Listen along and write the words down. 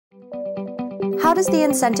How does the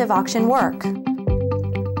incentive auction work?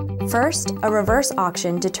 First, a reverse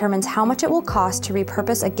auction determines how much it will cost to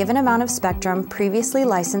repurpose a given amount of spectrum previously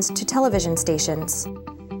licensed to television stations.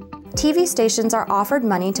 TV stations are offered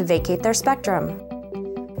money to vacate their spectrum.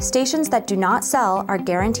 Stations that do not sell are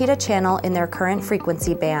guaranteed a channel in their current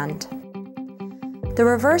frequency band. The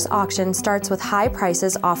reverse auction starts with high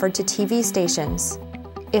prices offered to TV stations.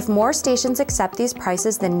 If more stations accept these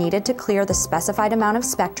prices than needed to clear the specified amount of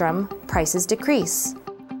spectrum, prices decrease.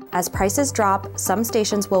 As prices drop, some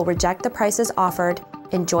stations will reject the prices offered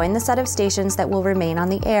and join the set of stations that will remain on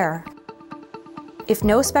the air. If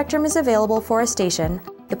no spectrum is available for a station,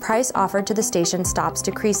 the price offered to the station stops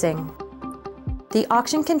decreasing. The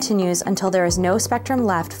auction continues until there is no spectrum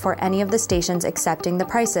left for any of the stations accepting the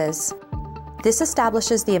prices. This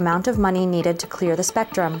establishes the amount of money needed to clear the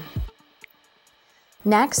spectrum.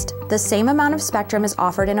 Next, the same amount of spectrum is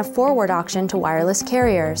offered in a forward auction to wireless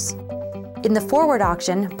carriers. In the forward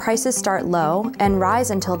auction, prices start low and rise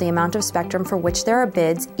until the amount of spectrum for which there are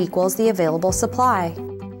bids equals the available supply.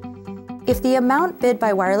 If the amount bid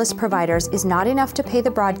by wireless providers is not enough to pay the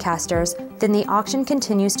broadcasters, then the auction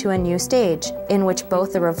continues to a new stage, in which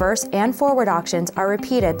both the reverse and forward auctions are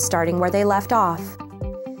repeated starting where they left off.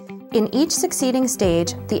 In each succeeding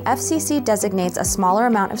stage, the FCC designates a smaller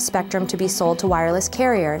amount of spectrum to be sold to wireless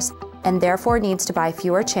carriers, and therefore needs to buy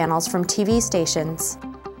fewer channels from TV stations.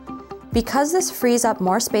 Because this frees up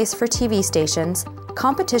more space for TV stations,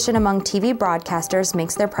 competition among TV broadcasters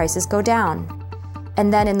makes their prices go down.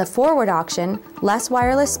 And then in the forward auction, less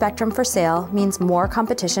wireless spectrum for sale means more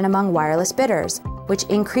competition among wireless bidders, which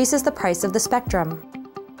increases the price of the spectrum.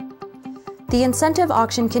 The incentive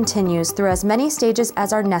auction continues through as many stages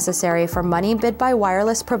as are necessary for money bid by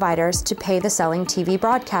wireless providers to pay the selling TV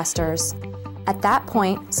broadcasters. At that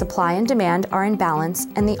point, supply and demand are in balance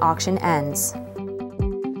and the auction ends.